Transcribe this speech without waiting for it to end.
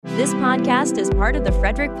This podcast is part of the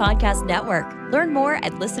Frederick Podcast Network. Learn more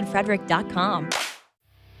at listenfrederick.com.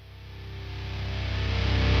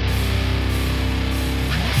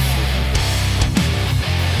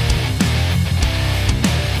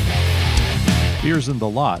 Beers in the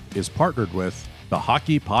Lot is partnered with the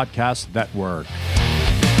Hockey Podcast Network.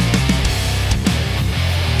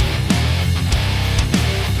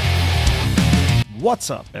 What's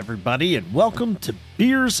up, everybody, and welcome to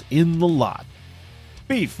Beers in the Lot.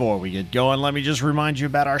 Before we get going, let me just remind you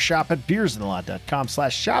about our shop at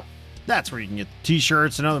beersinthelot.com/shop. That's where you can get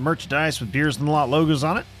t-shirts and other merchandise with Beers in the Lot logos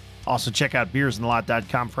on it. Also, check out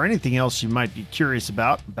beersinthelot.com for anything else you might be curious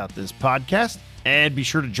about this podcast. And be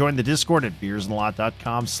sure to join the Discord at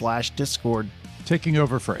beersinthelot.com/Discord. Taking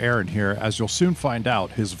over for Aaron here, as you'll soon find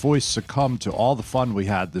out, his voice succumbed to all the fun we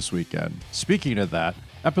had this weekend. Speaking of that,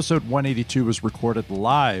 episode 182 was recorded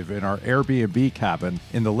live in our Airbnb cabin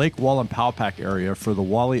in the Lake Wallenpaupack area for the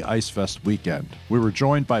Wally Ice Fest weekend. We were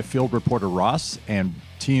joined by field reporter Ross and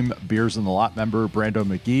Team Beers in the Lot member Brando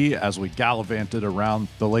McGee as we gallivanted around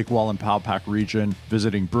the Lake Wallenpaupack region,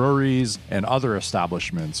 visiting breweries and other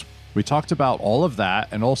establishments. We talked about all of that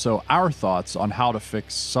and also our thoughts on how to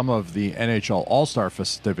fix some of the NHL All-Star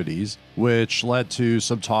festivities, which led to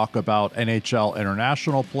some talk about NHL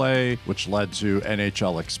international play, which led to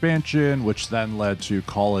NHL expansion, which then led to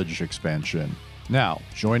college expansion. Now,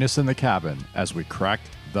 join us in the cabin as we crack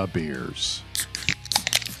the beers.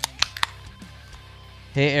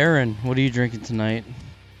 Hey, Aaron, what are you drinking tonight?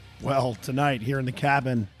 Well, tonight here in the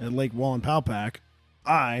cabin at Lake Wallenpaupack,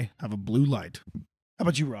 I have a Blue Light. How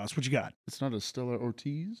about you, Ross? What you got? It's not a Stella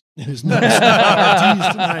Ortiz. It is not a Stella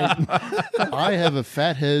Ortiz tonight. I have a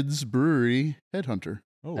Fatheads Brewery Headhunter.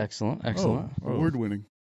 Oh, Excellent. Award winning.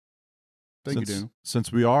 Thank you, Daniel.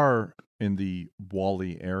 Since we are in the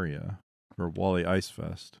Wally area for Wally Ice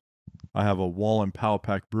Fest, I have a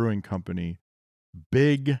Wallenpaupack Brewing Company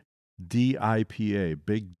Big DIPA,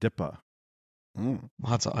 Big Dippa.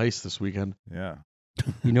 Lots of ice this weekend. Yeah.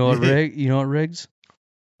 You know what, Riggs?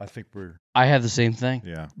 I think I have the same thing.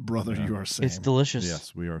 yeah. Brother, Yeah. you are same. It's delicious.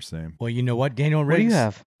 Yes, we are same. Well, you know what, Daniel Riggs? What do you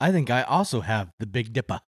have? I think I also have the Big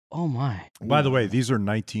Dipper. Oh, my. By the way, these are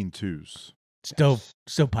 19.2s.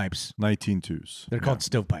 Stovepipes. 19.2s. They're called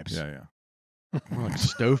stovepipes. Yeah. More like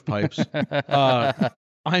stovepipes.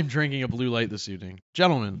 I'm drinking a Blue Light this evening.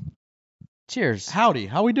 Gentlemen, Cheers. howdy.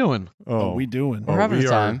 How we doing? Oh, we doing? We're having a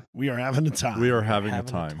time. We are having a time. We are having a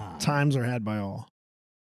time. Times are had by all.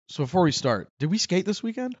 So before we start, did we skate this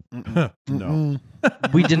weekend? No.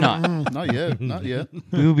 We did not. Not yet. Not yet.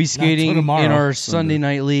 We will be skating in tomorrow. our Sunday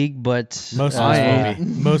night league, but Most of I us will ain't.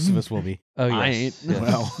 be. Most of us will be. Oh, yes. I ain't. yes.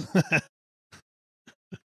 Well,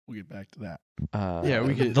 we'll get back to that. Yeah,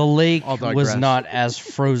 we could- The lake I'll digress. was not as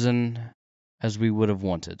frozen as we would have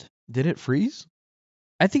wanted. Did it freeze?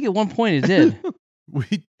 I think at one point it did. We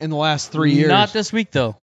In the last 3 years. Not this week,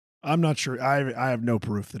 though. I'm not sure. I have no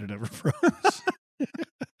proof that it ever froze,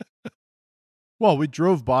 we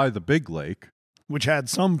drove by the big lake, which had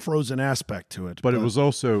some frozen aspect to it. but it was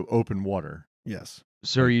also open water. yes.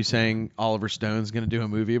 So are you saying Oliver Stone's going to do a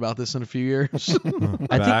movie about this in a few years?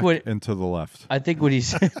 Back what- and to the left. I think what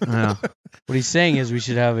he's Yeah. what he's saying is we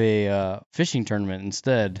should have a fishing tournament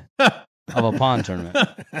instead of a pond tournament.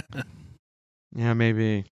 Yeah,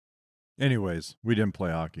 maybe. Anyways, we didn't play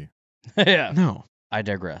hockey. Yeah. No. I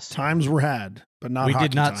digress. Times were had, but not We hockey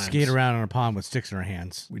did not times. skate around on a pond with sticks in our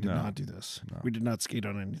hands. We did No. not do this. No. We did not skate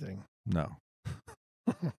on anything. No.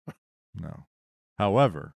 No.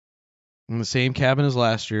 However, In the same cabin as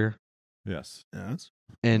last year. yes. Yes.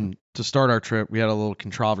 And to start our trip, we had a little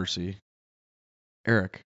controversy.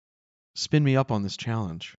 Eric, spin me up on this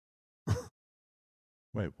challenge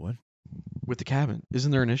Wait, what? with the cabin.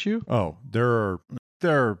 Isn't there an issue? Oh, there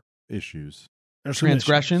are issues. There's some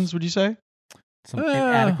Transgressions, issues. would you say? Some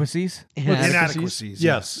inadequacies. Inadequacies.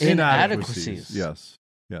 Yes. Inadequacies. Yes.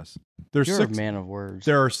 There's You're six. a man of words.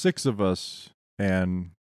 There are 6 of us,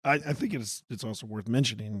 and I think it's also worth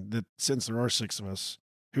mentioning that since there are 6 of us,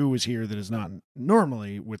 who is here that is not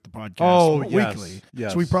normally with the podcast weekly.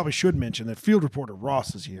 Yes. So we probably should mention that field reporter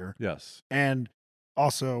Ross is here, Yes. and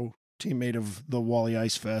also teammate of the Wally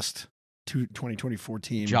Ice Fest 2024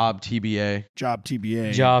 team. Job TBA. Job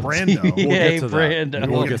TBA. Job Brando. TBA, We'll get to that. Brando.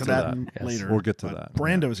 We'll We'll get to that Yes. later. We'll get to But that.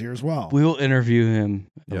 Brando's here as well. We will interview him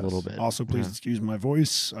a Yes. little bit. Also, please excuse my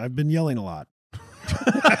voice. I've been yelling a lot.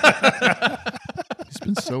 He's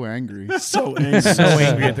been so angry. So angry. So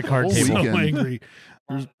angry at the card Whole table. So weekend. angry.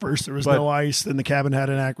 First there was But- no ice, then the cabin had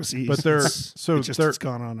an aquaseas. But there- so it's just there- it's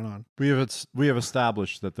gone on and on. We have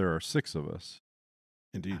established that there are 6 of us.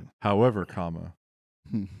 Indeed. However, comma,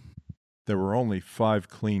 Hmm. there were only 5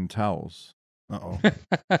 clean towels Uh-oh. in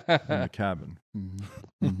the cabin.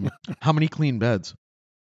 Mhm. How many clean beds?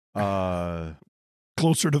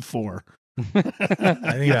 Closer to 4. I think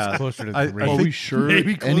Yeah. it's closer to I 3. Are think we sure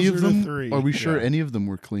maybe any of closer to them? 3. Are we sure Yeah. any of them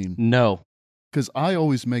were clean? No. Because I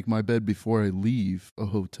always make my bed before I leave a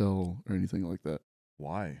hotel or anything like that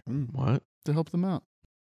Why? What? to help them out,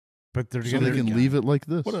 But they're so gonna they can leave it like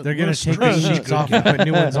this. What a- they're gonna what a take the strange sheets good off guy. and put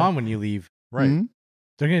new ones on when you leave. Right. Mhm.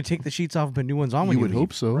 They're gonna take the sheets off and put new ones on when You you would leave.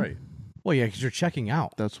 hope so. Right. Well, yeah, because you're checking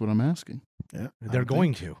out. That's what I'm asking. Yeah, They're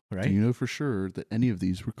going to, right? Do you know for sure that any of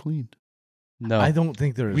these were cleaned? No. I don't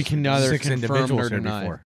think there's We can neither 6 confirm individuals nor here deny.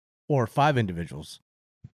 before, or 5 individuals.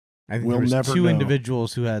 I think We'll there was never 2 know.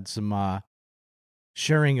 individuals who had some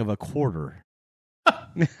sharing of a quarter.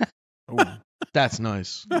 Oh, That's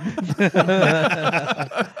nice.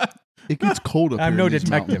 It gets cold up I'm here no in these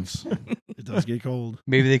detective. mountains. it does get cold.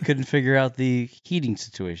 Maybe they couldn't figure out the heating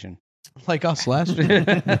situation. Like us last year.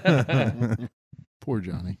 Poor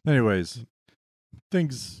Johnny. Anyways,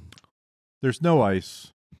 there's no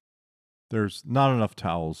ice. There's not enough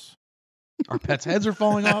towels. Our pets' heads are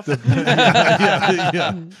falling off.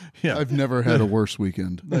 Yeah. I've never had a worse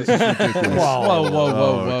weekend. This is ridiculous. Whoa, whoa, whoa,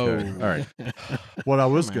 whoa. Okay. All right. What I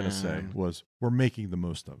was going to say was we're making the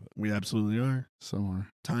most of it. We absolutely are. Somewhere.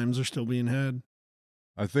 Times are still being had.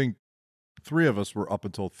 I think 3 of us were up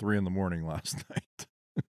until 3 a.m. last night,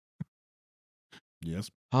 Yes.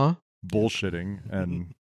 Huh? bullshitting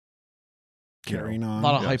and Carrying A on.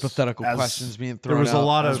 lot of Yes. hypothetical As- questions being there thrown was a out.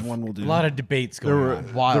 lot as of one will do. A lot of debates there going were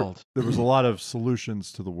on. Wild. There was a lot of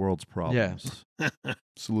solutions to the world's problems.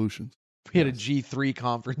 Solutions. We had a G3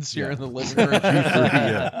 conference here Yeah. in the living room.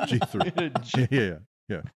 G3, yeah, G3.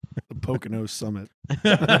 Yeah. the Pocono Summit.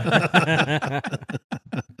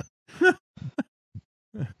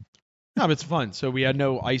 No, but it's fun. So we had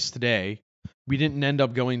no ice today. We didn't end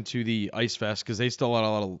up going to the Ice Fest because they still had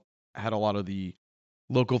a lot of the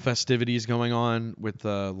local festivities going on with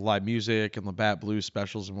the live music and Labatt Blues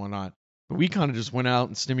specials and whatnot. But we kind of just went out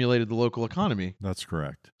and stimulated the local economy. That's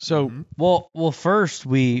correct. So Mhm. Well, first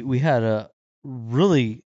we had a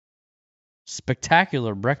really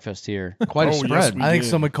spectacular breakfast here. quite a Oh, yes, spread. we I think did.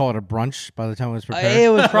 some would call it a brunch by the time it was prepared. It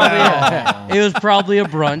was probably Oh. it was probably a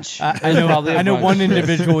brunch. I It was know. probably a I know brunch. one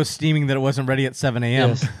individual was steaming that it wasn't ready at 7 a.m.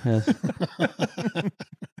 Yes, yes.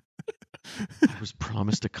 I was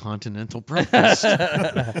promised a continental breakfast.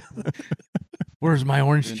 Where's my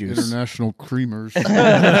orange juice? International creamers.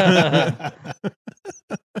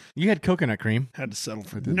 You had coconut cream. Had to settle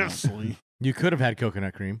for I did not. Nestle. You could have had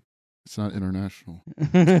coconut cream. It's not international. He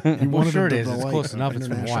Well, wanted sure it the is. It's delight close of enough. It's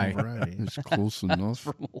from international Hawaii. variety. It's close enough.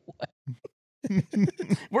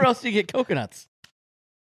 Where else do you get coconuts?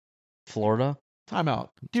 Florida. Time out.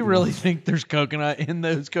 Do you really think there's coconut in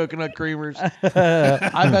those coconut creamers?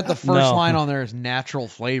 I I bet the first No. line on there is natural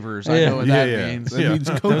flavors. I Yeah. know what Yeah, that yeah. means. That means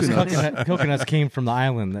Those coconuts. coconuts came from the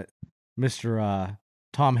island that Mr.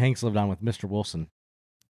 Tom Hanks lived on with Mr. Wilson.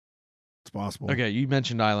 It's possible. Okay, you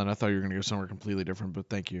mentioned island. I thought you were going to go somewhere completely different, but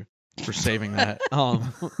thank you for saving that.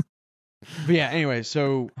 But yeah, anyway,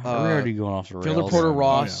 so We're already going off the rails. Fielder Porter Oh, yeah,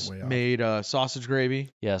 Ross way off. made sausage gravy.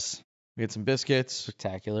 Yes, We had some biscuits. We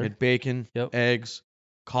spectacular. had bacon, Yep. eggs,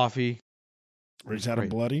 coffee. Riggs had a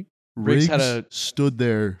Great. bloody. Riggs Riggs had a- stood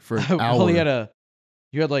there for an Well, hour.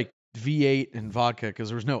 you had like V8 and vodka because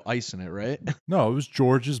there was no ice in it, right? No, it was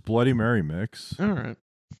George's Bloody Mary mix. All right.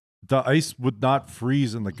 The ice would not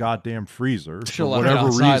freeze in the goddamn freezer Should for have left it whatever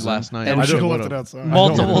outside reason. last night. And I we should have don't- left it outside.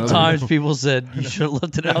 Multiple another- times people said you should have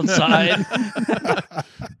left it outside.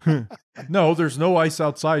 No, there's no ice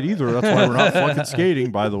outside either. That's why we're not fucking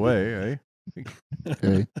skating, by the way.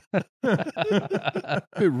 Okay.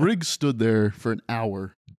 Hey, Riggs stood there for an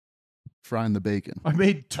hour frying the bacon. I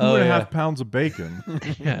made 2.5 Oh, yeah. pounds of bacon.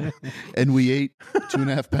 Yeah. And we ate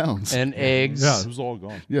 2.5 pounds. and eggs. Yeah, it was all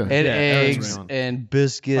gone. yeah. And Yeah, everything's eggs gone. and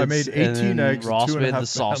biscuits. I made 18 and then eggs and Ross 2.5 made the pounds of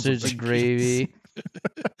sausage bacon. gravy.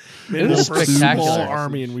 Made It was for a spectacular. small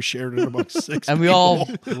army, and we shared it among 6 And we all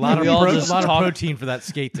A lot of, we all pro- just lot of talked- protein for that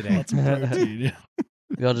skate today. Lots of protein.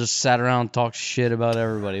 we all just sat around and talked shit about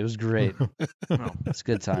everybody. It was great. It's a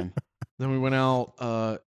good time. Then we went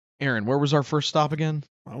out. Aaron, where was our first stop again?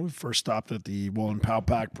 Well, we first stopped at the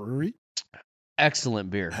Wallenpaupack Brewery.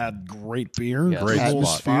 Excellent beer. Had great beer. Yes. Great cool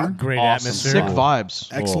spot. Great Awesome. atmosphere. Sick vibes.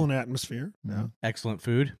 Excellent atmosphere. Yeah. Excellent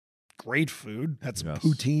food. Great food. Had some Yes.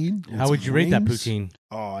 poutine. Had How would some you rate that wings. poutine?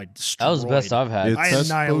 Oh, I destroyed. That was the best I've had. It's I Best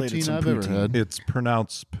annihilated poutine some I've ever poutine. had. It's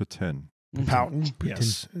pronounced Patin. Poughton.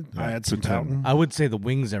 Yes. I had some Poutine. poughton. I would say the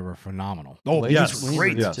wings there were phenomenal. Oh, Wings- yes. wings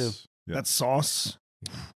Great. were Yes. too. Yeah. That sauce.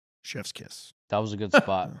 Chef's kiss. That was a good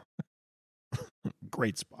spot.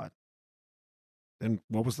 Great spot. And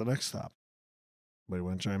what was the next stop? Anybody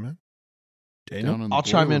want to chime in? Daniel? Down in the I'll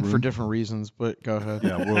chime boiler in for room. different reasons, but go ahead.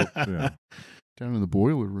 Yeah, well, yeah. Down in the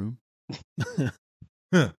boiler room.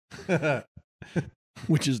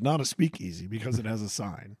 Which is not a speakeasy because it has a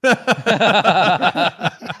sign. They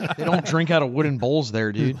don't drink out of wooden bowls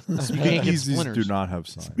there, dude. You can't get Speakeasies splinters. do not have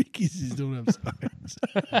signs. Speakeasies don't have signs.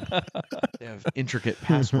 They have intricate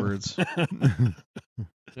passwords.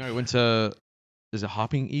 I went to, is it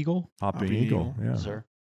Hopping Eagle? Hopping Eagle. Yeah. Sir.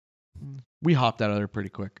 We hopped out of there pretty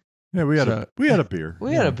quick. Yeah, we had So- a beer. We had a beer.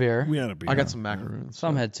 We had a beer. I got some macaroons.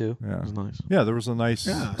 Some had two. Yeah. It was nice. Yeah, there was a nice,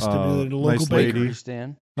 Yeah, stimulated a local nice bakery. lady,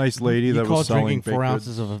 Stand. nice lady You that call was drinking selling 4 baked goods.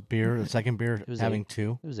 ounces of a beer, the second beer It was having 8.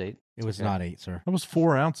 2. It was 8. It was Okay. not 8, sir. That was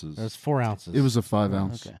 4 ounces. It was 4 ounces. It was a 5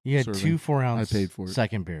 ounce. Okay. You had serving. 2 4-ounce I paid for it.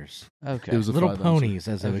 second beers. Okay. It was a Little 5 ouncer. ponies,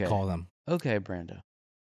 as they would Okay. call them. Okay, Brando.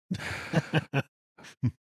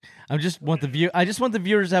 I just want the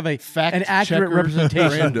viewers to have an Fact accurate checker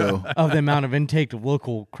representation Brando. of the amount of intake of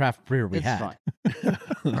local craft beer we It's had. fine.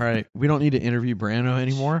 All right. We don't need to interview Brando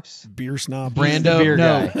anymore. Beer snob. Brando, beer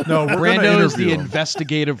no. guy. No, we're gonna Brando is the interview him.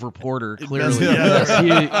 investigative reporter, clearly.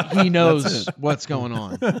 Yes. He knows what's going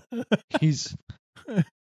on. He's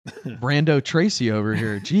Brando Tracy over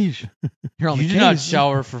here. Jeez. You're on You the did not case.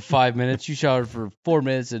 shower for 5 minutes. You showered for 4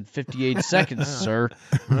 minutes and 58 seconds, sir.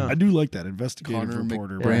 I do like that investigative Connor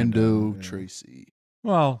reporter. Brando Yeah. Tracy.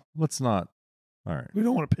 Well, let's not. All right. We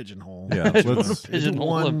don't want to pigeonhole. Yeah, Let's let's-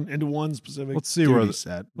 Pigeonhole him. into one specific. Let's see where duty the-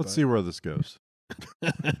 set. Let's see where this goes.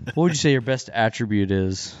 What would you say your best attribute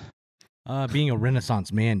is? Being a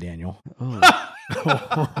Renaissance man, Daniel. Oh.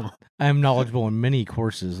 I am knowledgeable in many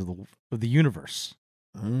courses of the universe.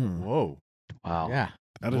 Whoa. Wow. Yeah.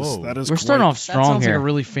 That is Whoa. that is. We're starting quite- off That strong sounds here. like a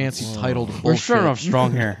really fancy title to We're bullshit. starting off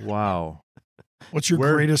strong here. Wow. What's your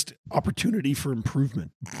Where- greatest opportunity for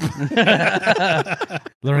improvement?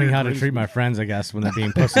 Learning how to treat my friends, I guess, when they're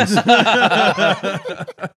being pussies.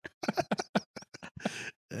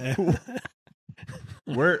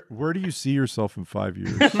 Where do you see yourself in 5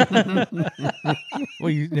 years? Well,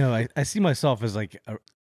 you know, I see myself as like a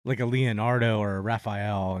Leonardo or a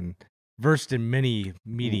Raphael and versed in many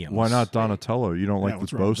mediums. Why not Donatello? You don't like Yeah, the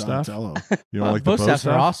what's wrong bow with staff? Donatello? You don't like the bow bow staffs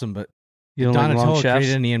staff? are awesome, but You don't like Donatello long shafts?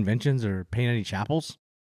 created any inventions or paint any chapels?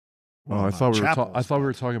 Oh, Well, I thought we were. chapels, I thought we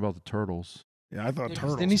were but- talking about the turtles. Yeah, I thought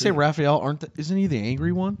turtles. Didn't he say too. Raphael? Isn't he the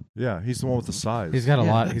angry one? Yeah, he's the one with the size. He's got a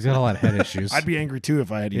lot. He's got a lot of head issues. I'd be angry too if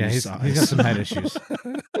I had to Yeah, use he's size. got some head issues.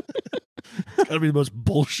 It's got to be the most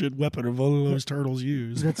bullshit weapon of all those turtles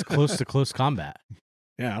use. That's close to close combat.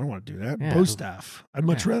 Yeah, I don't want to do that. Yeah. Bow staff. I'd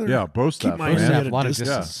much rather. Yeah, bow staff. my Bow hand man. staff, at a lot of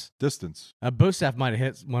distance. distance. Distance. Bow staff might have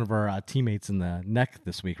hit one of our teammates in the neck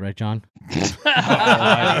this week, right, John? Speaking of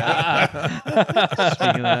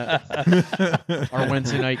that, our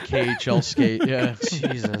Wednesday night KHL skate. Yeah.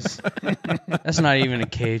 Jesus. That's not even a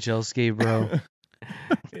KHL skate, bro.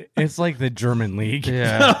 It's like the German league.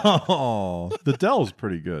 Yeah. Oh, the Dell's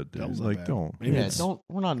pretty good. Dude. Dell's not Like, bad. don't. Maybe Yeah, it's- don't.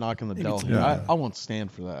 We're not knocking the maybe Dell it's here. yeah. I won't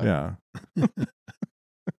stand for that. Yeah.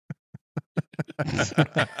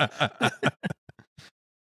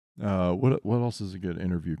 What else is a good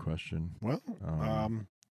interview question? Well, what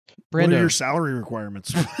Brando. are your salary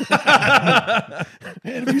requirements?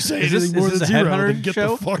 And if you say Is this- anything more is than this a 0, headhunter then get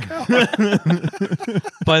show? the fuck out.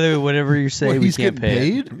 By the way, whatever you say, What, we he's can't getting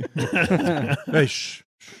pay it. paid? Hey, shh.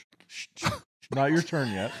 Not your turn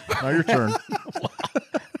yet. Not your turn.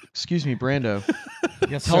 Excuse me, Brando.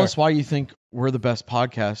 Yes, Tell sir. us why you think we're the best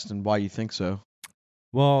podcast and why you think so.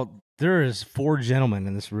 Well, there is 4 gentlemen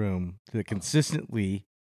in this room that consistently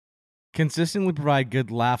provide good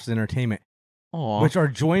laughs and entertainment, Aw. which are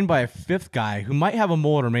joined by a 5th guy who might have a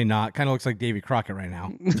mullet or may not. Kind of looks like Davy Crockett right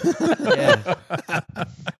now.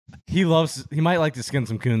 Yeah. He might like to skin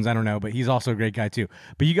some coons. I don't know, but he's also a great guy too.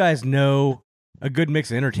 But you guys know a good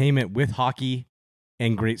mix of entertainment with hockey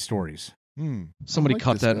and great stories. Somebody I like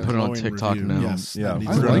cut this that and guy. put it on Glowing TikTok review. now. Yes, Yeah, that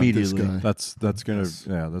needs I to be like done. this Immediately. guy. That's gonna Yes.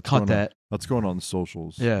 that's Cut going that. That's going on the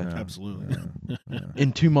socials. Yeah. Absolutely.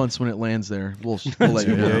 In 2 months when it lands there, we'll let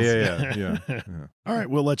you know. Yeah. All right,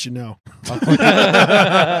 we'll let you know.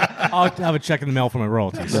 I'll have a check in the mail for my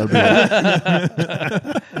royalties.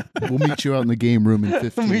 We'll meet you out in the game room in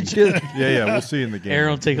 15. Yeah. We'll see you in the game.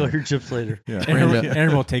 Aaron will take all your chips later. Yeah.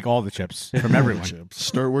 Aaron will take all the chips from everyone.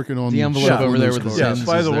 Start working on The envelope shuffling over there those with the cards. Yeah. Sins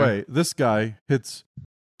By is the there. way, this guy hits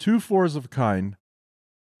 2 fours of a kind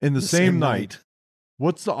in the same night.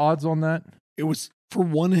 What's the odds on that? It was for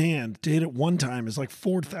one hand to hit it one time is like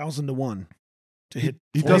 4,000 to 1 to hit.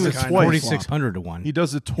 He four does of it a kind twice. on a flop. 4,600 to 1. He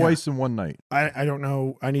does it twice in one night. I don't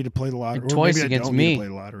know. I need to play the lottery. And Or twice maybe I against don't need me. to play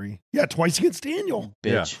the lottery. Yeah, twice against Daniel.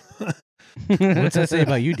 Bitch. What's that say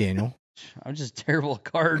about you, Daniel? I'm just terrible at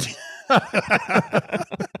cards.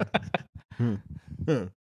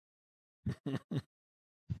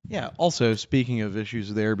 Yeah. Also, speaking of issues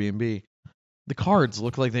with Airbnb, the cards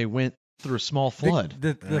look like they went through a small flood.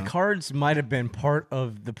 The cards might have been part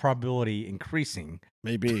of the probability increasing.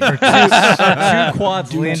 Maybe. Two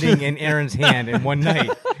quads landing in Aaron's hand in one night.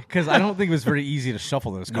 Because I don't think it was very easy to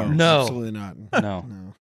shuffle those cards. No. Absolutely not. No.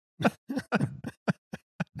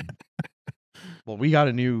 Well, we got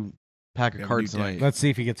a new pack of Got a cards new deck. tonight. Let's see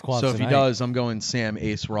if he gets quads So if he tonight. does, I'm going Sam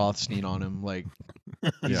Ace Rothstein on him. Like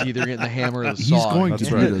he's either getting the hammer or the He's saw. going That's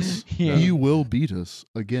to right. beat us. Yeah. He will beat us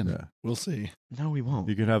again. Yeah. We'll see. No, he won't.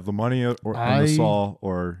 You can have the money or and I- the saw,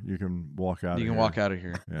 or you can walk out. You can walk out of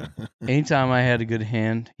here. Yeah. Anytime I had a good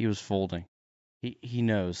hand, he was folding. He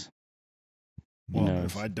knows. He Well, knows.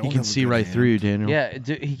 if I don't He have can a see good right hand- through you, Daniel. Yeah,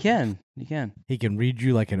 he can. He can. He can read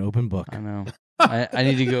you like an open book. I know. I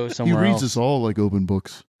need to go He somewhere reads else. us all like open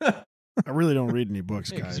books. I really don't read any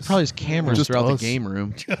books, Yeah, 'cause guys. he probably has cameras Just throughout us. the game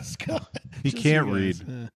room. just He just can't you guys.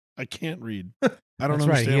 read. I can't read. I don't That's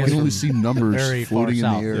right, he understand. is We what only from see numbers very far floating in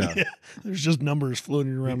south. the air. Yeah. There's just numbers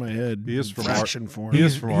floating around my head. He is in from fraction form. he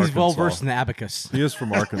is He's, from he's Arkansas. well versed in the abacus. He is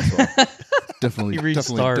from Arkansas. Definitely, He reads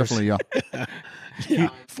definitely, stars. definitely, yeah. Yeah,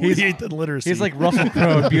 48th in literacy. He's like Russell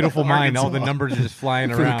Crowe, Beautiful Mind. All the Arkansas. numbers are just flying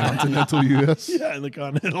For the around. continental U.S. yeah, in the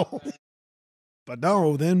continental. But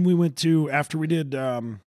no, then we went to after we did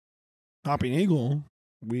Hopping Eagle,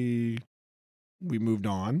 we moved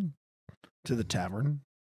on to the tavern,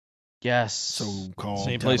 Yes. so called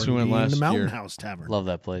Same place we went last the Mountain year. House Tavern. Love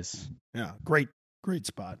that place. Yeah, great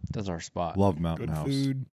spot. That's our spot. Love Mountain Good House.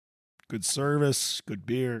 food, good service, good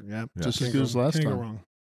beer. Yeah, Yeah. Just can't as good go- as last can't go time. wrong.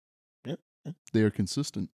 They are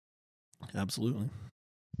consistent. Absolutely.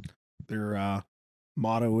 Their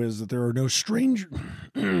motto is that there are no strangers.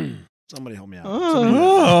 Somebody help me out.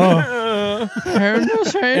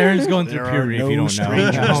 Aaron's going through There are puberty if you no don't know.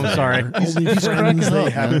 strangers Oh, I'm there. sorry. Only He's friends cracking they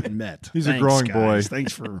up. haven't met. He's a Thanks, growing guys. boy.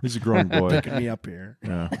 Thanks for He's a growing boy. picking me up here.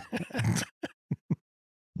 Yeah.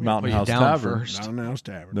 Put Mountain you House down Tavern. first. Mountain House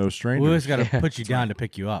Tavern. No We strangers. always got to Yeah. put you down to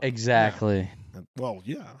pick you up. Exactly. Well,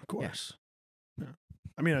 yeah, of course. Yeah.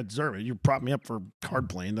 I mean, I deserve it. You propped me up for card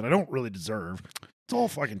playing that I don't really deserve. It's all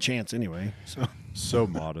fucking chance anyway. So So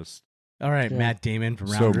modest. All right, Yeah. Matt Damon from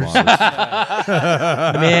So Rounders. modest.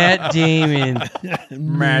 Matt Damon.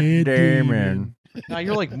 Matt Damon. No,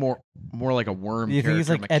 you're like more like a worm. You think he's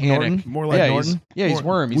character, like Ed mechanic. Norton? more like yeah, Norton. he's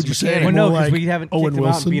worm. He's Would a you say mechanic. Well, no, More because like we haven't Owen kicked him out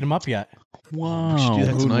and Wilson? beat him up yet. Wow. should do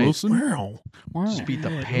that Owen tonight. Wilson? Wow. Wow. Just beat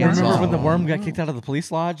the Yeah. pants Remember off. when the him. worm got kicked out of the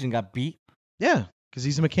police lodge and got beat? Yeah, because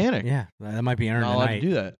he's a mechanic. Yeah, that might be Aaron Not allowed to tonight.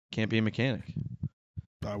 do that. Can't be a mechanic.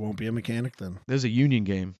 I won't be a mechanic then. There's a union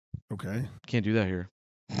game. Okay. Can't do that here.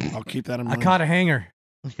 I'll keep that in I mind. caught a hanger.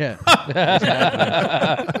 Yeah.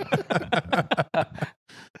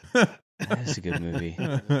 That's a good movie.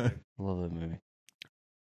 Love that movie.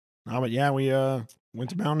 But yeah, we went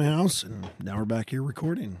to Mountain House and now we're back here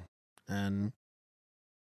recording. And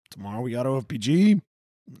tomorrow we got OFPG.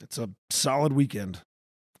 It's a solid weekend.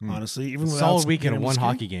 Honestly, even without Solid some weekend of one Pam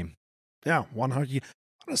hockey skate. game. Yeah, one hockey.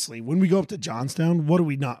 Honestly, when we go up to Johnstown, what do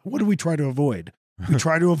we try to avoid? We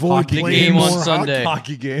try to avoid Hockey playing game on more Sunday.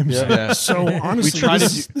 Hockey games. Yeah. So honestly, try to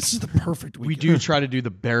this is the perfect We weekend. do try to do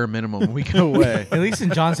the bare minimum when we go away. At least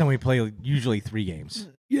in Johnstown, we play usually 3 games.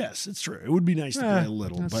 Yes, it's true. It would be nice to play a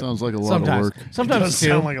little, That but sounds like a lot of Sometimes, work. it sometimes does 2.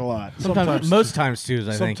 sound like a lot. sometimes, most times 2s,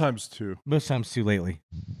 I think. Sometimes two. Most times 2 lately.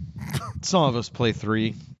 Some of us play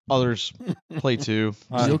 3, others play 2. You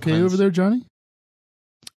Just okay depends. over there, Johnny?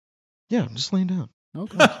 Yeah, I'm just laying down.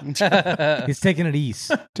 Okay. He's taking it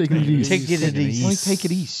easy. Taking it easy. Take it easy. Only take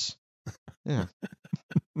it easy. Yeah.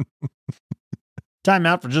 Time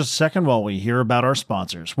out for just a second while we hear about our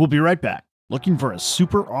sponsors. We'll be right back. Looking for a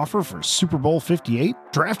super offer for Super Bowl 58?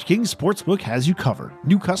 DraftKings Sportsbook has you covered.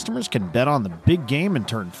 New customers can bet on the big game and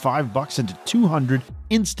turn $5 into $200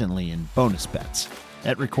 instantly in bonus bets.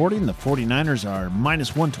 At recording, the 49ers are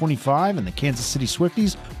minus 125 and the Kansas City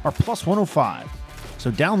Swifties are plus 105. So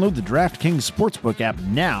download the DraftKings Sportsbook app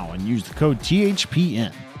now and use the code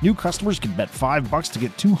THPN. New customers can bet $5 to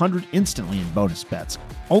get $200 instantly in bonus bets.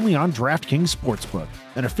 Only on DraftKings Sportsbook,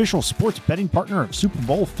 an official sports betting partner of Super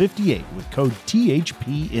Bowl 58 with code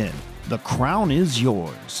THPN. The crown is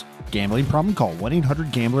yours. Gambling problem? Call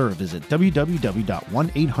 1-800-GAMBLER or visit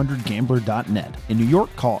www.1800gambler.net. In New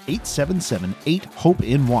York, call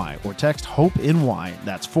 877-8-HOPE-NY or text HOPE-NY.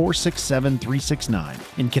 That's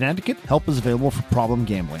 467-369. In Connecticut, help is available for problem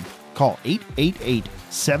gambling. Call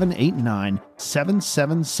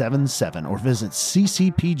 888-789-7777 or visit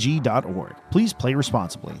ccpg.org. Please play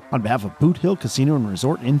responsibly. On behalf of Boot Hill Casino and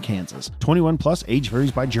Resort in Kansas, 21 plus, age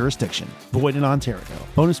varies by jurisdiction. Void in Ontario.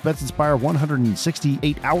 Bonus bets expire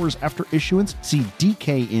 168 hours after issuance. See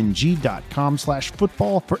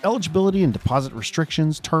dkng.com/football for eligibility and deposit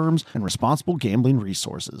restrictions, terms, and responsible gambling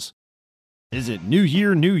resources. Is it new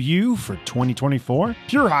year, new you for 2024?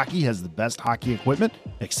 Pure Hockey has the best hockey equipment,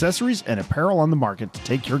 accessories, and apparel on the market to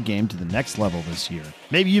take your game to the next level this year.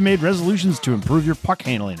 Maybe you made resolutions to improve your puck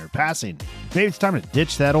handling or passing. Maybe it's time to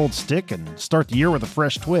ditch that old stick and start the year with a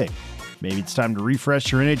fresh twig. Maybe it's time to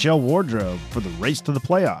refresh your NHL wardrobe for the race to the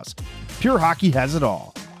playoffs. Pure Hockey has it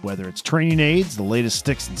all. Whether it's training aids, the latest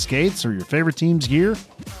sticks and skates, or your favorite team's gear,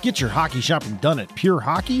 get your hockey shopping done at Pure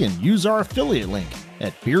Hockey and use our affiliate link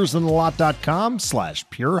at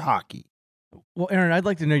beersintheLot.com/purehockey. Well, Aaron, I'd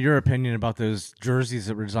like to know your opinion about those jerseys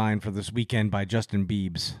that were designed for this weekend by Justin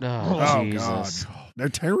Biebs. Oh, Jesus. God. They're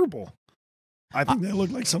terrible. I think they look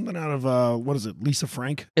like something out of, what is it, Lisa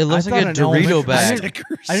Frank? It looks I like a thought an Dorito elementary- bag.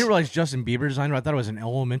 Stickers. I didn't realize Justin Bieber designed it. I thought it was an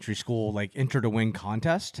elementary school, like, enter to win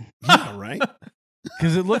contest. Yeah, right?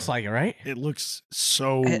 Because it looks like it, right? It looks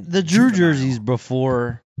so The Drew juvenile. jerseys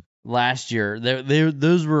before last year,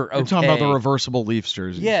 those were okay. You're talking about the reversible Leafs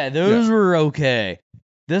jerseys. Yeah, those were okay.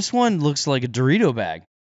 This one looks like a Dorito bag.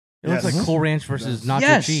 It looks Yes. like Cool Ranch versus nacho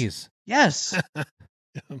Yes. cheese. Yes.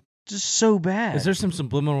 Just so bad. Is there some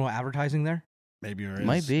subliminal advertising there? Maybe there is.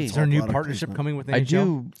 Might be. Is It's there a all new product partnership placement. coming with NHL? I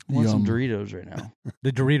do want some Yum. Doritos right now.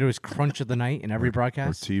 The Doritos Crunch of the Night in every Or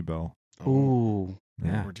broadcast? Tebow. Ooh.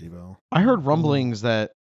 Yeah. Or TiVo. I heard rumblings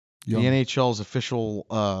that Yum. the NHL's official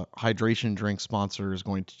hydration drink sponsor is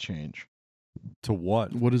going to change. To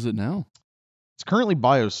what? What is it now? It's currently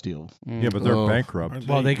BioSteel. Mm. Yeah, but they're Oh. bankrupt. Aren't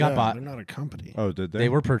Well, they got yeah, bought. They're not a company. Oh, did they? They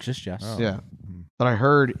were purchased, yes. Oh. Yeah. Hmm. But I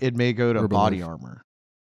heard it may go to Herbalife. Body Armor.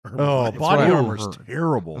 Oh, That's body what I armor's heard.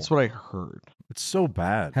 terrible. That's what I heard. It's so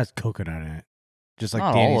bad. It has coconut in it. Just like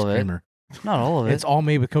Not Danny's all of it. creamer. Not all of it. It's all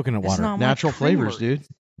made with coconut It's water. not my Natural flavors, creamer. dude.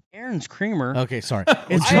 Aaron's creamer. Okay, sorry.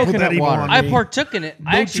 It's you put coconut that evil water. on I me. partook in it.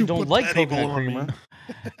 I Don't actually you don't put like that evil coconut on me. creamer.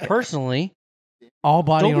 Personally, All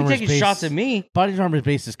body don't be armor taking based, shots at me. Body armor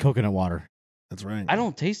base is coconut water, That's right. I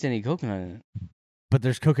don't taste any coconut in it. but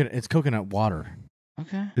there's coconut. It's coconut water.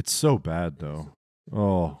 Okay. It's so bad though.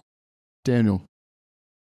 Oh, Daniel,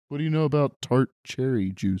 what do you know about tart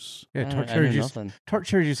cherry juice? Yeah, I tart know cherry juice. nothing. Tart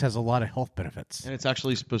cherry juice has a lot of health benefits. And it's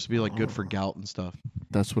actually supposed to be like good for gout and stuff.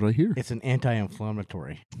 That's what I hear. It's an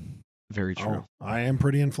anti-inflammatory. Very true. Oh, I am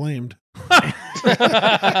pretty inflamed.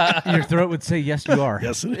 Your throat would say, "Yes, you are."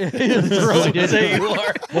 Yes, it is.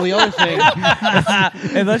 Well, the other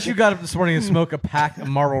thing, Unless you got up this morning and smoked a pack of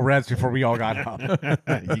Marlboro Reds before we all got up.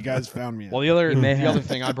 You guys found me. well, the other may the have. other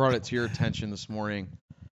thing I brought it to your attention this morning.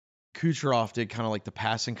 Kucherov did kind of like the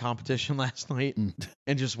passing competition last night Mm.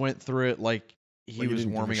 and just went through it like he Like he was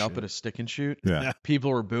didn't give a warming up shit. at a stick and shoot. yeah.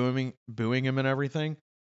 People were booing him and everything.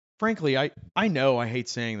 Frankly, I know I hate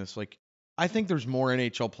saying this. Like, I think there's more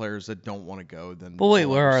NHL players that don't want to go than. But wait,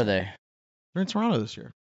 will where ever are say. they? They're in Toronto this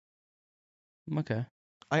year. Okay.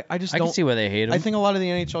 I just I don't can see why they hate him. I think a lot of the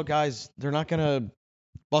NHL guys, they're not gonna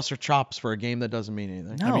bust their chops for a game that doesn't mean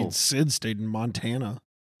anything. No. I mean, Sid stayed in Montana.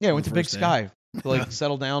 Yeah, went to the Big first day. Sky to like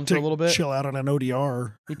settle down for a to little bit. Chill out on an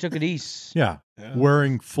ODR. he took it east. Yeah. Yeah.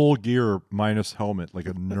 Wearing full gear minus helmet like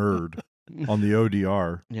a nerd on the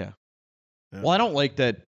ODR. Yeah. Yeah. Well, I don't like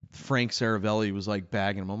that Frank Saravelli was like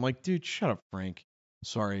bagging him. I'm like, dude, shut up, Frank.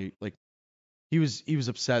 Sorry. Like, he was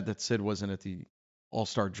upset that Sid wasn't at the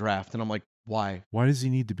All-Star draft, and I'm like, why? Why does he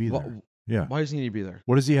need to be Wha- there? Yeah. Why does he need to be there?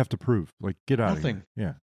 What does he have to prove? Like, get out Nothing. of here.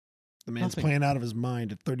 Yeah. The man's Nothing. playing out of his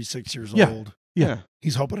mind at 36 years Yeah. old. Yeah.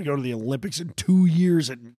 He's hoping to go to the Olympics in 2 years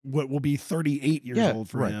at what will be 38 years Yeah, old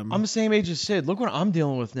for right. him. I'm the same age as Sid. Look what I'm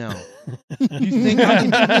dealing with now. You think I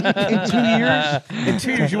can, in 2 years? In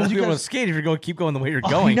 2 years, you won't be You able to guys- skate if you're going to keep going the way you're I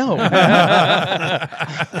going. know.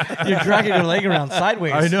 You're dragging your leg around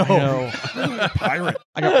sideways. I know. Pirate.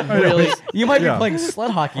 I got really. You might Yeah. be playing sled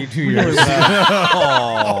hockey in 2 years.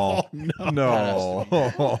 Oh, no. no.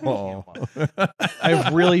 I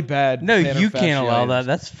have really bad. No, plantar you can't allow that. fasciitis.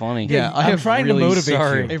 That's funny. Yeah, I I'm have trying to really, motivate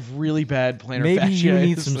sorry. you. I have really bad plantar Maybe you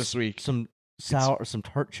need fasciitis some this week. some sour or some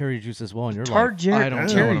tart cherry juice as well in your Tart life. cherry, I don't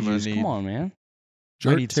know cherry what I'm gonna juice. need. Come on, man. I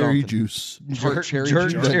Jart need cherry something. juice. Jart cherry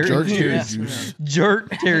Jart juice. cherry Jart juice. cherry Yeah. juice.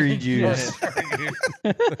 Jart cherry juice.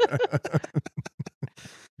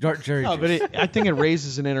 Tart cherry No, juice. but I think it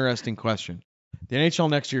raises an interesting question. The NHL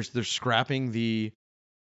next year, they're scrapping the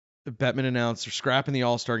Bettman announced they're scrapping the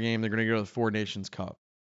All-Star game. They're going to go to the Four Nations Cup.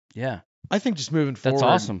 Yeah, I think just moving forward, that's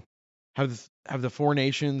awesome. have the Four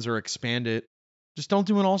Nations or expand it Just don't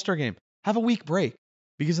do an All-Star game. Have a week break,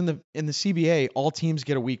 because in the CBA, all teams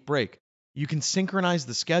get a week break. You can synchronize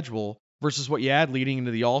the schedule versus what you had leading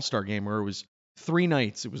into the All-Star game, where it was 3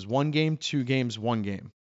 nights. It was 1 game, 2 games, 1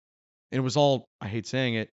 game. And it was all, I hate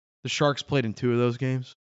saying it, the Sharks played in 2 of those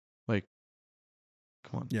games. Like,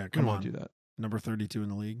 come on. Yeah, we come don't on. do that. Number 32 in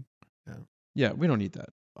the league. Yeah, we don't need that.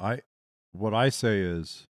 What I say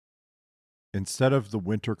is, instead of the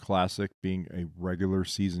Winter Classic being a regular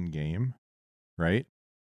season game, right?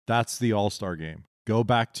 That's the All-Star game. Go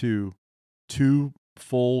back to 2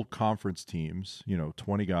 full conference teams,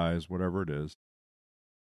 20 guys, whatever it is.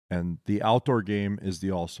 And the outdoor game is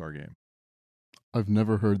the All-Star game. I've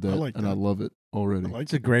never heard that, I like and that. I love it already.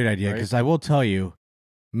 It's a great idea Right? because I will tell you,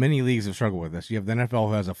 many leagues have struggled with this. You have the NFL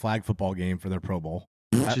who has a flag football game for their Pro Bowl.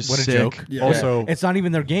 Which is What a sick. joke. Yeah. Also, It's not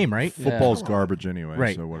even their game, right? football's garbage anyway,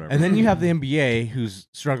 Right. so whatever. And then you have the NBA who's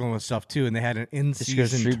struggling with stuff too, and they had an go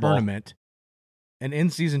in-season street ball. tournament. An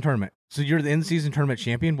in-season tournament. So you're the in-season tournament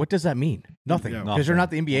champion. What does that mean? Nothing. Yeah, Because you're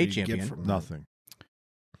not the What NBA do you get champion. from that? Nothing.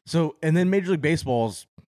 So, and then Major League Baseball's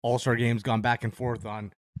All-Star games gone back and forth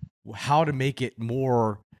on how to make it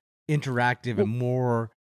more interactive and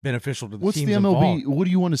more beneficial to the What's teams the MLB? involved. What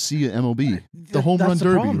do you want to see at MLB? The home That's run the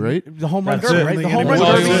derby, problem. right? The home run That's derby, it. right? The That's home all run you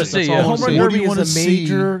derby, wanna is see. the Yeah. home run What do derby you is wanna a see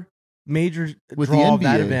major with the draw of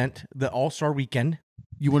that NBA? event, the All-Star weekend.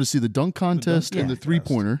 You want to see the dunk contest and the contest.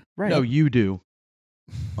 3-pointer. Right. No, you do.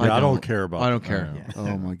 I don't care about I don't that. care. Yeah.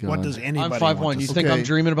 Oh my god! What does anybody I'm 5'1". want to You see? think I'm Okay.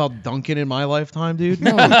 dreaming about dunking in my lifetime, dude?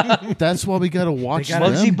 No, that's why we gotta watch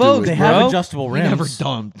gotta- them Muggsy do Bogues, it, They bro. have bro. adjustable He rims. never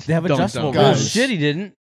dunked. They have Dunked adjustable on rims. Guys. Shit, he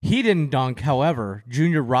didn't. He didn't dunk. However,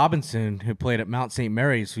 Junior Robinson, who played at Mount St.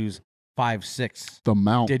 Mary's, who's 5'6", The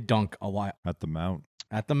mount. did dunk a lot At the Mount.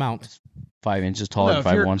 at the Mount. 5 inches No, taller, if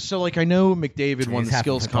you're- 5'1". So, like, I know McDavid won He's the half a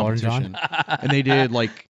skills foot taller than John. competition, and they did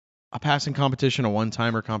like a passing competition, a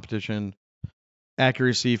one-timer competition,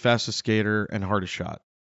 accuracy, fastest skater, and hardest shot.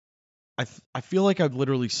 I feel like I've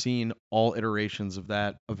literally seen all iterations of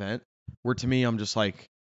that event, where to me I'm just like,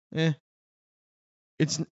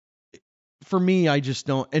 it's for me. I just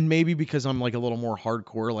don't, and maybe because I'm like a little more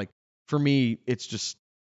hardcore. Like for me, it's just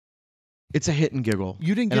it's a hit and giggle.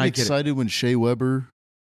 You didn't And get I get it. excited when Shea Weber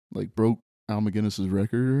like broke Al McGinnis's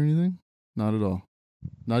record or anything? Not at all.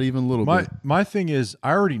 Not even a little bit. My thing is,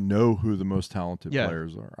 I already know who the most talented Yeah.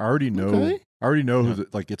 players are. I already know. Okay. I already know Yeah. who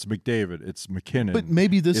it's McDavid, it's McKinnon, But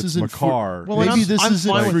maybe this it's isn't McCarr. Well, and maybe I'm, this I'm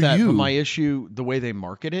isn't fine for with that, you. but my issue, the way they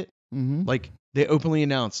market it, Mhm. like they openly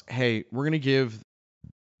announce, "Hey, we're gonna give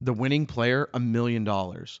the winning player $1 million,"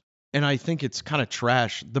 and I think it's kind of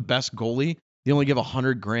trash. The best goalie, they only give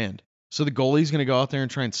 $100,000. So the goalie's gonna go out there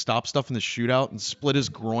and try and stop stuff in the shootout and split his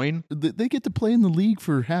groin. They get to play in the league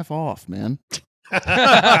for half off, man. Like,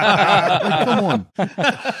 come on.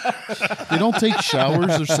 They don't take showers.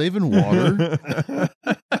 They're saving water.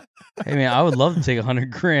 Hey man, I would love to take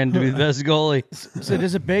 $100,000 to be the best goalie. So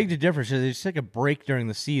does it beg the difference? Should they just take a break during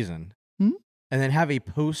the season Hmm? and then have a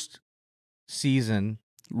post-season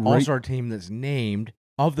Right. All-Star team that's named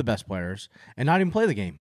of the best players and not even play the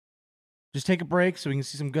game? Just take a break so we can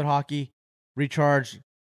see some good hockey, recharge,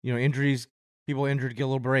 injuries, people injured, get a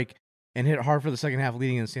little break, and hit it hard for the second half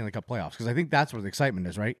leading into the Stanley Cup playoffs. Because I think that's where the excitement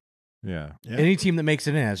is, right? yeah. Yeah. Any team that makes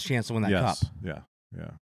it in has a chance to win that Yes. cup. Yeah.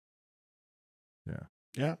 Yeah.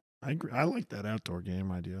 Yeah, I agree. I like that outdoor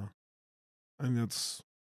game idea. I mean,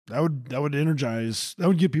 that would energize. That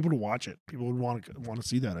would get people to watch it. People would want to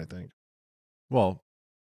see that. I think. Well,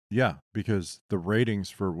 yeah, because the ratings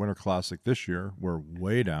for Winter Classic this year were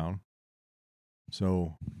way down.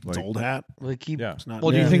 So, It's old hat. Well, they keep yeah. It's not.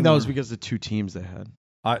 Well, do you new think that was anymore. because the 2 teams they had?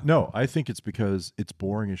 No, I think it's because it's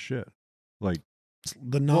boring as shit. Like,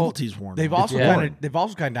 the novelty's worn? They've off. also Yeah. kind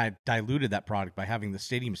of diluted that product by having the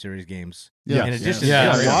Stadium Series games. Yeah. In addition,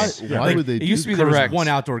 Yeah. to the Why, series. why Like, would they it used to be do there was Correct. one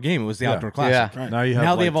outdoor game. It was the Yeah. outdoor classic. Right. now you have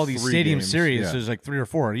Now they like have all these 3 Stadium games. Series. Yeah. There's like 3 or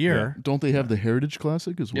 4 a year. Don't they have the Heritage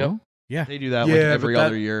Classic as Yep. well? Yeah. They do that Yeah, like but every that-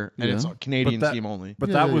 other year, and it's Yeah. a Canadian But that- team only. But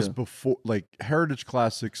Yeah, that was yeah. before, like, Heritage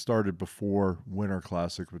Classic started before Winter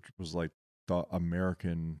Classic, which was like the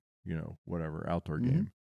American, whatever, outdoor Mhm.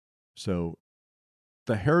 game. So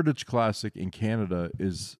the Heritage Classic in Canada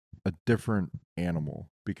is a different animal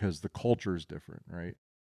because the culture is different, right?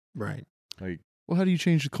 Right. Like, Well, how do you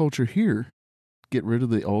change the culture here? Get rid of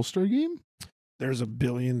the All-Star game? There's a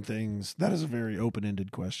billion things. That is a very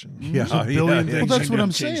open-ended question. Yeah, There's a billion yeah. things. Well, that's you what can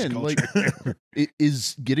I'm change saying. culture.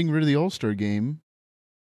 Is getting rid of the All-Star game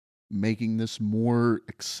making this more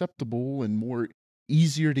acceptable and more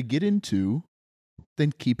easier to get into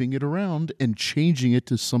than keeping it around and changing it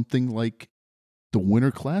to something like the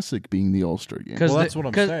Winter Classic being the All-Star game? Well, that's what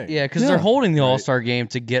I'm saying. Yeah, because Yeah. they're holding the Right. All-Star game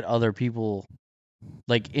to get other people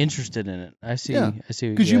like interested in it. I see. Yeah, I see.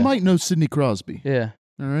 Because you might know Sidney Crosby. Yeah.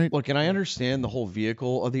 All right. Look, and I understand the whole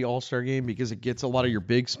vehicle of the All-Star game because it gets a lot of your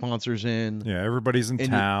big sponsors in. Yeah, everybody's in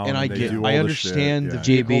And, town. and I they get, do all I the understand shit. the Yeah.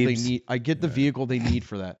 vehicle they J-Beebs. need. I get the Yeah. vehicle they need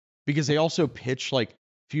for that because they also pitch like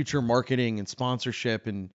future marketing and sponsorship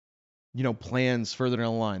and plans further down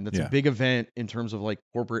the line. That's Yeah. a big event in terms of like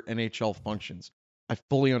corporate NHL functions. I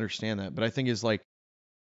fully understand that, but I think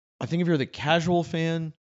if you're the casual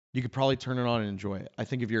fan, you could probably turn it on and enjoy it. I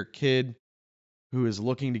think if you're a kid who is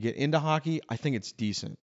looking to get into hockey, I think it's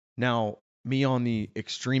decent. Now, me on the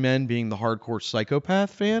extreme end being the hardcore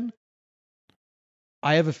psychopath fan,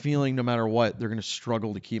 I have a feeling no matter what, they're going to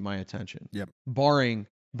struggle to keep my attention. Yep. Barring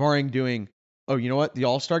doing, oh, you know what? The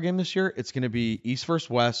All-Star game this year, it's going to be East versus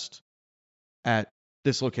West at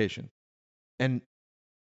this location. And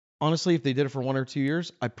honestly, if they did it for 1 or 2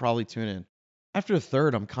 years, I'd probably tune in. After the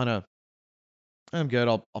third, I'm good.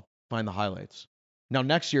 I'll find the highlights. Now,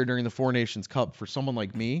 next year during the Four Nations Cup, for someone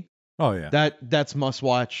like me, Oh yeah. that's must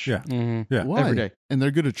watch. Yeah. Mm-hmm. Yeah. Why? Every day. And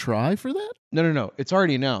they're going to try for that? No. It's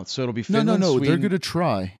already announced, so it'll be No, Finland, no. They're Sweden. going to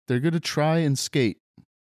try. They're going to try and skate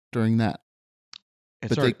during that.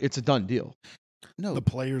 but It's a done deal. No. The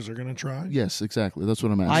players are going to try. Yes, exactly. That's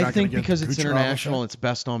what I'm asking. I not think gonna get because the it's Kucherov international, effect? it's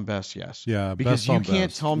best on best, yes. Yeah. Because best you on can't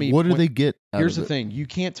best. tell me What do point- they get out Here's of the it? thing. You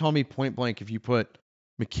can't tell me point blank if you put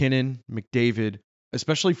McKinnon, McDavid,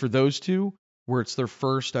 especially for those two, where it's their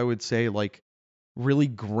first, I would say, like really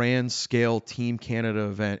grand scale Team Canada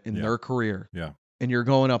event in Yeah. their career. Yeah. And you're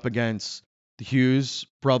going up against the Hughes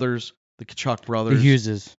brothers, the Kachuk The brothers,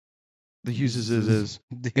 Hugheses. the Hugheses,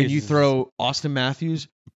 The and you Hugheses. throw Austin Matthews.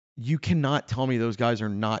 You cannot tell me those guys are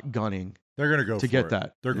not gunning They're gonna go to for get it.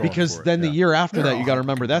 that. They're going Because for it, then the yeah. year after They're that, all you got to hyper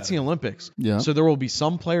remember that's the competitive. Olympics. Yeah. So there will be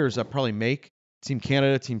some players that probably make Team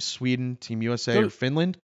Canada, Team Sweden, Team USA, or They're-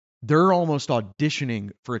 Finland. They're almost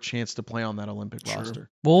auditioning for a chance to play on that Olympic Sure. roster.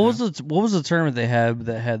 What was the tournament they had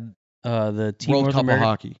that had the team World North Cup America? of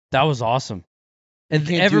Hockey. That was awesome. You And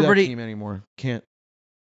can't everybody do that team anymore. Can't.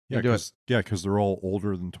 Yeah, do it. because they're all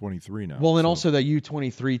older than 23 now. Well, and so- also that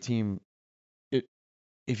U23 team.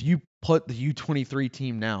 If you put the U23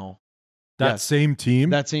 team now, that yes, same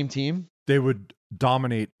team, that same team, they would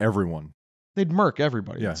dominate everyone. they'd murk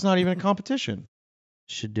everybody. Yeah. It's not even a competition.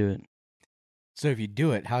 should do it. So if you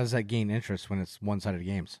do it, how does that gain interest when it's one-sided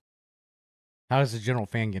games? How does the general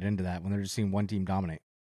fan get into that when they're just seeing one team dominate?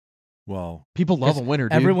 Well, People love a Because winner,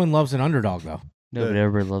 dude. Everyone loves an underdog, though. No, but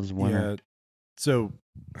everybody loves a winner. yeah. So,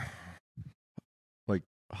 like,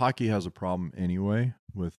 hockey has a problem anyway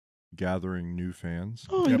with gathering new fans.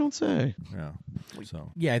 Oh, you don't say. Yeah.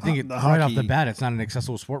 So, Yeah, I think The right off the hockey- bat, it's not an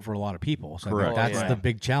accessible sport for a lot of people. So I Correct. think that's Oh, yeah. the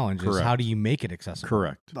big challenge: is Correct. how do you make it accessible?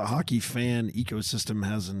 correct. The hockey fan ecosystem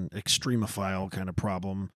has an extremophile kind of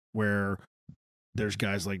problem where there's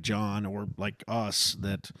guys like John or like us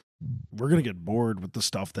that we're going to get bored with the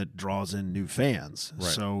stuff that draws in new fans. Right.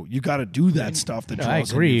 So you got to do that stuff that No, I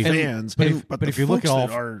draws agree. in new And- fans. But the if you look at folks all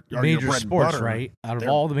that are your major bread and sports, butter, right? Out of they're-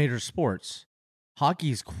 all the major sports,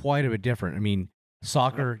 hockey is quite a bit different. I mean,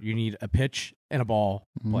 soccer, you need a pitch and a ball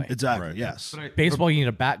Mhm. play. Exactly. Right. Yes. Baseball, you need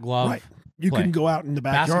a bat, glove. Right. You play. can go out in the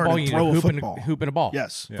backyard Basketball, and you need throw a a hoop, football. and a ball.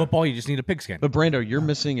 Yes. Yeah. Football, you just need a pigskin. But Brando, you're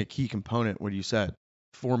missing a key component. What you said.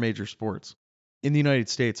 4 major sports. In the United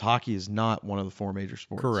States, hockey is not one of the 4 major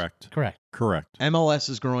sports. Correct. Correct. Correct. MLS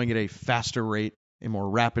is growing at a faster rate, a more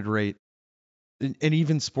rapid rate. And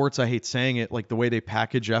even sports, I hate saying it, like the way they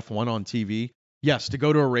package F1 on TV. Yes, to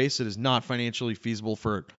go to a race, it is not financially feasible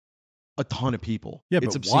for a ton of people. Yeah, it's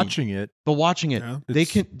but obscene. watching it, But watching it,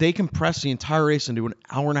 Yeah. they compress the entire race into an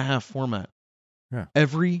hour and a half format. Yeah.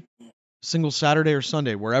 Every single Saturday or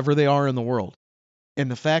Sunday, wherever they are in the world. And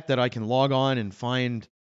the fact that I can log on and find,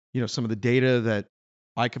 some of the data that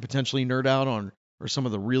I could potentially nerd out on, or some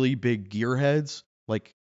of the really big gearheads,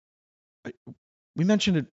 like we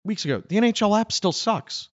mentioned it weeks ago, the NHL app still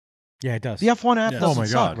sucks. Yeah, it does. The F1 app Yes. doesn't Oh my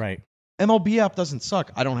suck. God. Right. MLB app doesn't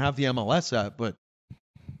suck. I don't have the MLS app, but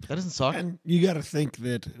that doesn't suck. And you got to think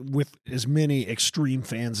that with as many extreme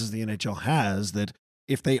fans as the NHL has, that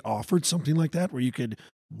if they offered something like that where you could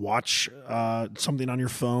watch something on your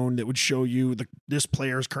phone that would show you this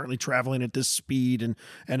player is currently traveling at this speed and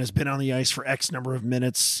has been on the ice for X number of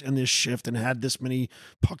minutes in this shift and had this many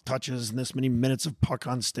puck touches and this many minutes of puck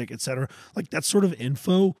on stick, etc. Like that sort of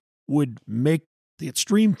info would make the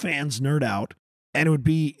extreme fans nerd out. And it would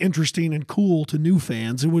be interesting and cool to new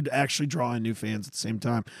fans. It would actually draw in new fans at the same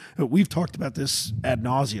time. We've talked about this ad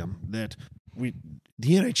nauseum that the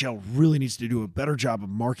NHL really needs to do a better job of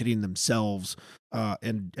marketing themselves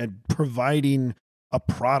and providing a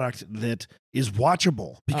product that is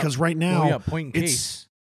watchable. Because right now, Well, yeah, point in it's-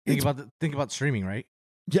 case. it's- Think about streaming, right?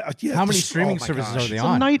 Yeah. How many this- streaming oh my services gosh. are they It's a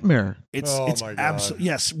on? nightmare. It's Oh it's my God. absolutely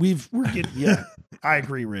yes. We're getting yeah. I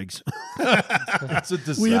agree, Riggs. It's a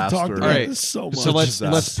disaster. We have talked about All right, this so much. so let's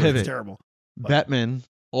It's pivot. terrible. Bettman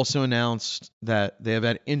also announced that they have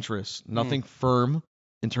had interest, nothing firm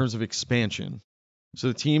in terms of expansion. So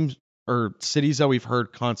the teams or cities that we've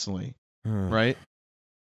heard constantly, right?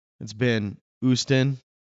 It's been Houston,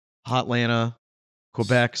 Hotlanta,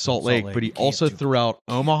 Quebec, Salt Lake, but he Can't also do threw out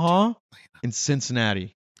Omaha and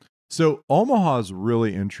Cincinnati. So Omaha is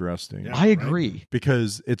really interesting. Yeah. I agree.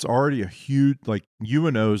 Because it's already a huge, like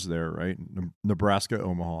UNO's there, right? Nebraska,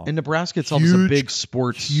 Omaha, And Nebraska itself is a Huge- big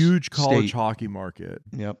sports huge college state. hockey market,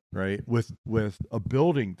 Yep. right? With a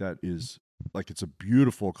building that is like it's a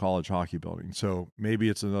beautiful college hockey building. So maybe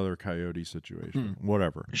it's another Coyote situation,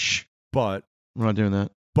 whatever. Shh. But We're not doing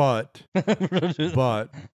that.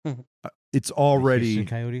 it's already Houston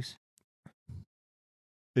Coyotes.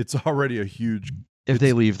 it's already a huge. If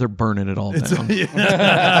they leave, they're burning it all It's down.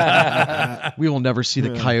 We will never see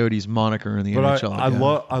the Yeah. Coyotes moniker in the But NHL I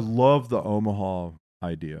again. love the Omaha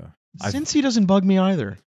idea. Since he doesn't bug me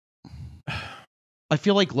either. I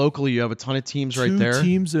feel like locally you have a ton of teams right there. Two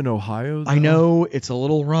teams in Ohio. I though? know it's a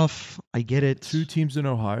little rough. I get it. Two teams in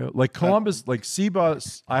Ohio. Like Columbus, like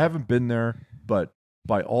Seabus, I haven't been there, but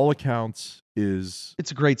by all accounts is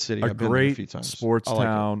It's a great city. a I've been there a great few times. sports I like it.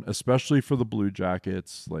 town, especially for the Blue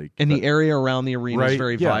Jackets. Like And that- the area around the arena right? is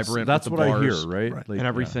very Yes, vibrant. That's with what the I hear, bars. right? Right. Like, And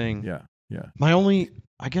everything. Yeah.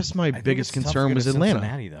 I guess my I think biggest it's tough to concern get was to Atlanta.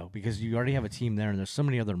 Cincinnati, though, because you already have a team there, and there's so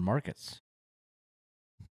many other markets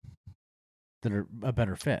that are a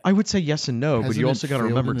better fit. I would say yes and no, but Hasn't you it also got to failed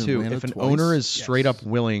remember in too, Atlanta if an twice? owner is straight up Yes.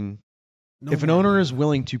 willing, No if an more. owner is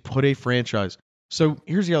willing to put a franchise. So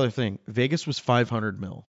here's the other thing: Vegas was 500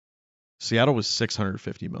 mil, Seattle was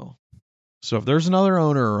 650 mil. So if there's another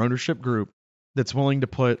owner or ownership group that's willing to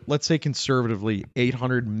put, let's say conservatively,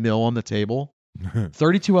 800 mil on the table,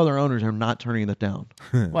 32 other owners are not turning that down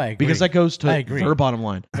Well, I agree. because that goes I to agree. their bottom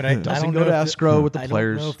line. But I Doesn't don't go know to if escrow with the I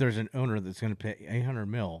players. don't know if there's an owner that's going to pay 800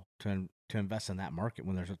 mil to invest in that market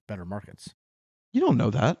when there's better markets. You don't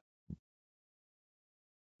know that.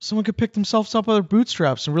 Someone could pick themselves up by their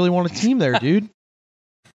bootstraps and really want a team there, dude.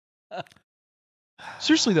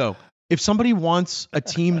 Seriously, though, if somebody wants a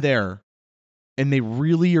team there and they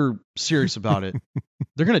really are serious about it,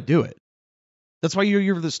 they're going to do it. That's why you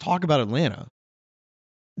hear this talk about Atlanta.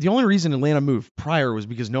 The only reason Atlanta moved prior was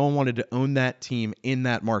because no one wanted to own that team in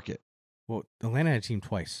that market. Well, Atlanta had a team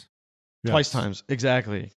twice. Twice times.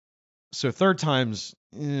 Exactly. So third times,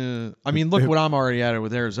 I mean, look what I'm already at it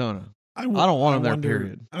with Arizona. I don't want them there,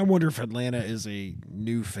 period. I wonder if Atlanta is a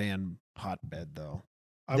new fan hotbed, though.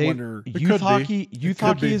 I They- wonder. could Youth be. hockey, It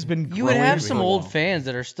could be. has been You would growing have for some a old while. fans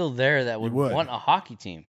that are still there that would would. want a hockey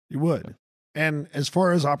team. You would. And as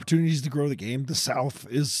far as opportunities to grow the game, the South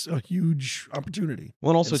is a huge opportunity.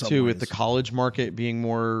 Well, and also in some too, with the ways. college market being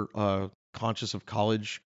more conscious of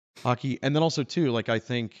college hockey, and then also too, like I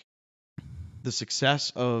think the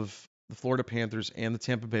success of the Florida Panthers and the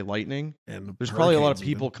Tampa Bay Lightning, And the there's probably a lot of Hurricanes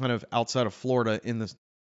even. people kind of outside of Florida in this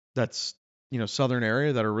that's southern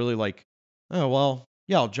area that are really like, oh well,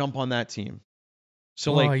 yeah, I'll jump on that team.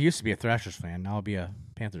 So Well, I like, used to be a Thrashers fan. Now I'll be a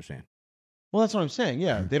Panthers fan. well, that's what I'm saying.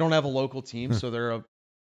 Yeah, they don't have a local team, so they're a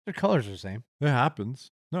Their colors are the same. It happens.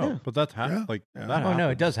 No, Yeah. but that's Yeah. like Yeah. that. Oh, no, it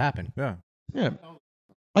happens. does happen. Yeah. yeah.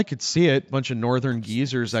 I could see it. Bunch of northern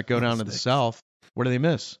geezers that go down to the Sticks. south. What do they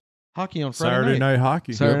miss? Hockey on Friday Saturday night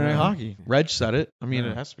hockey. Saturday Yeah. Night Hockey. Reg said it. I mean,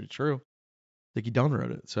 Yeah. it has to be true. I think he done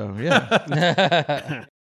wrote it. So yeah.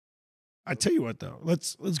 I tell you what, though,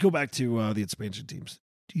 let's go back to the expansion teams.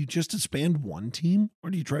 Do you just expand one team, or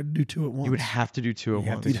do you try to do two at once? You would have to do two at You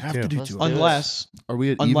have once. to You'd have to do Let's two. do at it. Unless, Are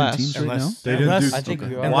we at Unless- even teams right now? Unless, They didn't do- unless, I think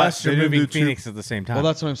we are. unless you're They didn't moving do two- Phoenix at the same time. well,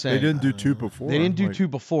 that's what I'm saying. They didn't do two before. They didn't do Like, two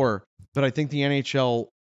before, but I think the NHL,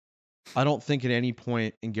 I don't think at any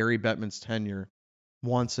point in Gary Bettman's tenure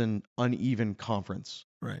wants an uneven conference.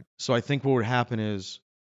 Right. So I think what would happen is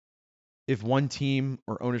if one team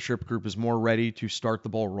or ownership group is more ready to start the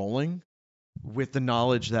ball rolling with the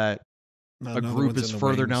knowledge that Now a another group one's is in the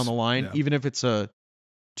further wings. down the line, Yeah. even if it's a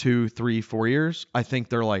 2, 3, 4 years, I think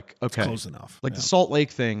they're like, It's okay. close enough. Like Yeah. the Salt Lake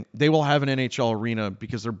thing, they will have an NHL arena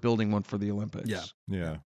because they're building one for the Olympics. Yeah.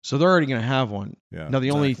 Yeah. So they're already going to have one. Yeah. Now,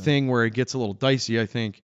 the only exactly. thing where it gets a little dicey, I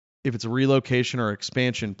think, if it's a relocation or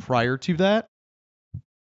expansion prior to that,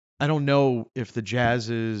 I don't know if the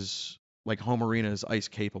Jazz's like home arena is ice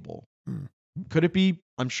capable. Hmm. Could it be?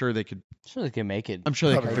 I'm sure they could. Sure, they can make it. I'm sure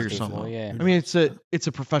they could Probably figure capable, something out. yeah. I mean, it's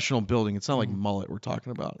a professional building. It's not like Mullet we're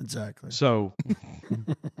talking about. Exactly. So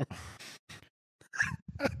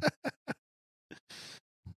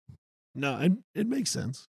No, it makes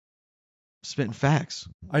sense. spitting facts.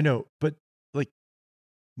 I know, but like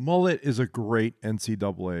Mullet is a great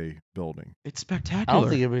NCAA building. It's I spectacular. don't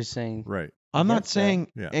think anybody's saying. Right. I'm not against that.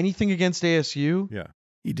 saying Yeah. anything against ASU. Yeah.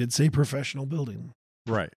 He did say professional building.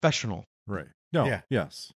 Right. Professional. Right. No. Yeah.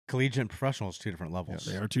 Yes. Collegiate and professional is 2 different levels.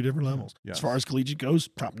 They are 2 different levels. Yes. As far as collegiate goes,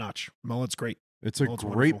 top notch. Mullet's great. It's a Well, it's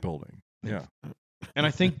great wonderful. building. Yeah. And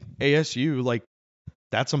I think ASU, like,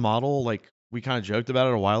 that's a model, like, we kind of joked about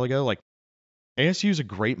it a while ago. Like, ASU is a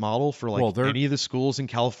great model for, like, Well, they're- any of the schools in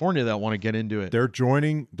California that want to get into it. They're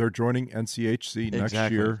joining NCHC next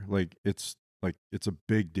Exactly. year. It's a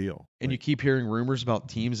big deal. And you keep hearing rumors about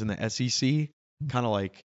teams in the SEC kind of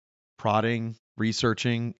like prodding,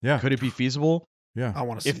 researching. Yeah. Could it be feasible? Yeah. I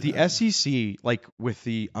want to see If the that. SEC, like with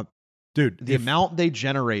the Dude, amount they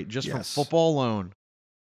generate just from Yes. football alone,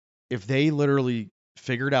 if they literally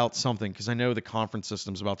figured out something, because I know the conference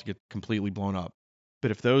system's about to get completely blown up,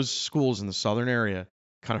 but if those schools in the southern area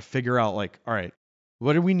kind of figure out, like, all right,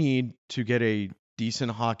 what do we need to get a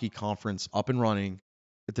decent hockey conference up and running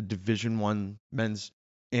at the Division I men's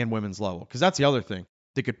and women's level? Because that's the other thing.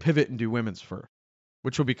 They could pivot and do women's first,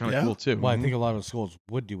 which would be kind of Yeah. cool too. Well, I think a lot of schools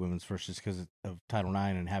would do women's first just because of Title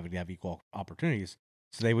IX and having to have equal opportunities.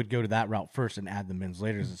 So they would go to that route first and add the men's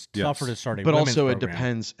later. It's Yes. tougher to start a But women's also it program.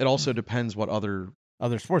 depends. It also depends what other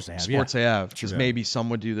Other sports they have. sports they have, because Yeah. maybe some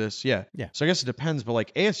would do this. Yeah. Yeah. So I guess it depends. But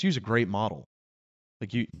like ASU is a great model.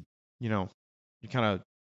 Like you kind of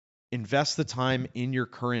invest the time in your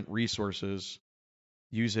current resources,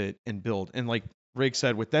 use it and build. And like Rig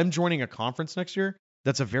said, with them joining a conference next year,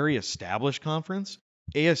 that's a very established conference.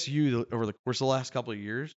 ASU over the course of the last couple of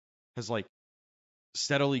years has like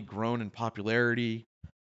steadily grown in popularity,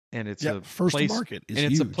 and it's Yeah, a first to place, market is and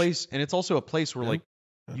it's a huge. place, and it's also a place where Yeah. like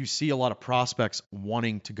Yeah. you see a lot of prospects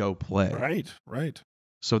wanting to go play. Right.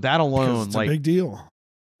 So that Because alone, it's like a big deal.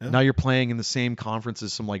 Yeah. now you're playing in the same conference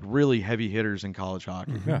as some like really heavy hitters in college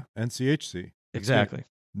hockey. Mhm. Yeah. NCHC. Exactly.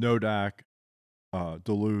 Nodak,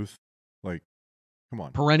 Duluth. Like, come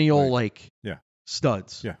on. Perennial Like, like yeah.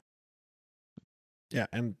 studs. Yeah. Yeah,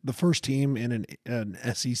 and the first team in an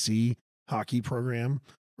SEC hockey program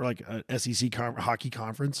or like an SEC hockey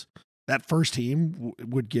conference, that first team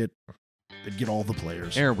would get all the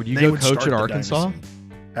players. Aaron, would you They go would coach start at the Arkansas? dynasty.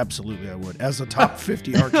 Absolutely, I would. As a top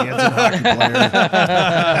 50 Arkansas hockey player,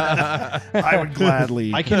 I would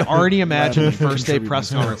gladly. I can already imagine the gladly first day contribute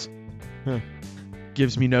press myself. conference.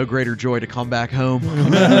 Gives me no greater joy to come back home, coach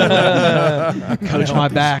my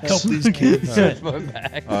backs. Help these kids. My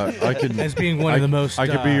back. I can. As being one of the most I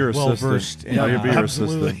could be your well-versed assistant. in, I could be your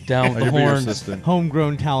absolutely. assistant. down I with could the be your horns, assistant.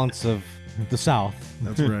 homegrown talents of the South.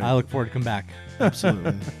 That's right. I look forward to come back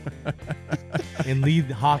Absolutely. and lead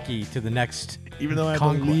hockey to the next. Even though I had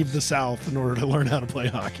Conquest. to leave the South in order to learn how to play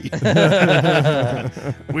hockey,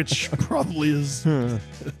 which probably is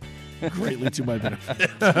greatly to my benefit.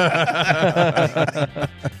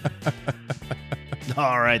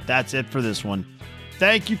 All right, that's it for this one.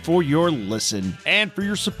 Thank you for your listen and for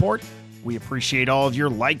your support. We appreciate all of your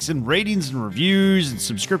likes and ratings and reviews and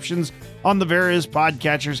subscriptions on the various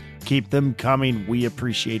podcatchers. Keep them coming. We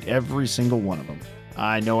appreciate every single one of them.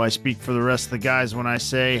 I know I speak for the rest of the guys when I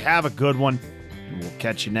say have a good one, and we'll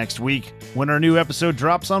catch you next week when our new episode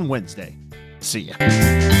drops on Wednesday. See ya.